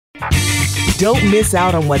Don't miss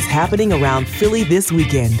out on what's happening around Philly this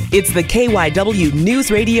weekend. It's the KYW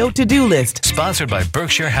Newsradio To-Do List. Sponsored by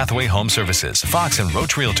Berkshire Hathaway Home Services, Fox and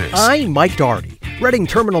Roach Realtors. I'm Mike Dougherty. Reading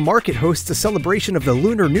Terminal Market hosts a celebration of the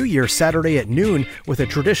Lunar New Year Saturday at noon with a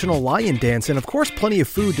traditional lion dance and, of course, plenty of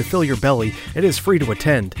food to fill your belly. It is free to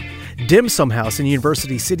attend. Dim Sum House in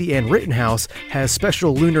University City and Rittenhouse has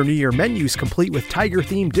special Lunar New Year menus complete with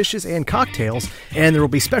tiger-themed dishes and cocktails, and there will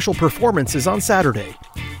be special performances on Saturday.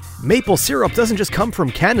 Maple syrup doesn't just come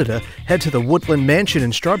from Canada. Head to the Woodland Mansion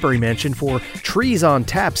and Strawberry Mansion for Trees on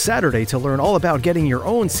Tap Saturday to learn all about getting your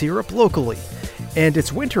own syrup locally. And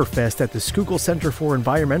it's Winterfest at the Schuylkill Center for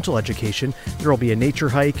Environmental Education. There will be a nature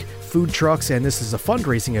hike, food trucks, and this is a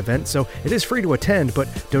fundraising event, so it is free to attend, but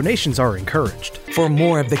donations are encouraged. For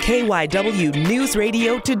more of the KYW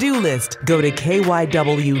Newsradio To-Do List, go to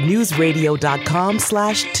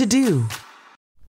KYWNewsRadio.com/to-do.